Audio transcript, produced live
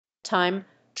time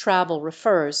travel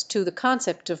refers to the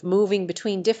concept of moving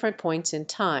between different points in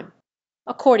time.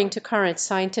 According to current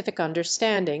scientific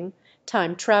understanding,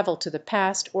 time travel to the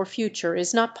past or future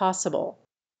is not possible.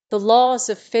 The laws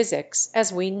of physics,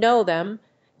 as we know them,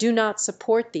 do not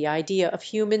support the idea of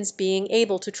humans being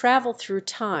able to travel through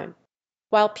time.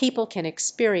 While people can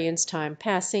experience time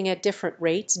passing at different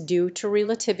rates due to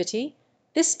relativity,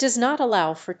 this does not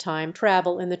allow for time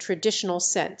travel in the traditional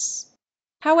sense.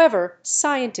 However,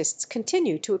 scientists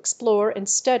continue to explore and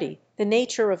study the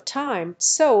nature of time,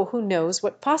 so who knows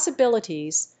what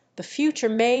possibilities the future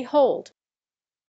may hold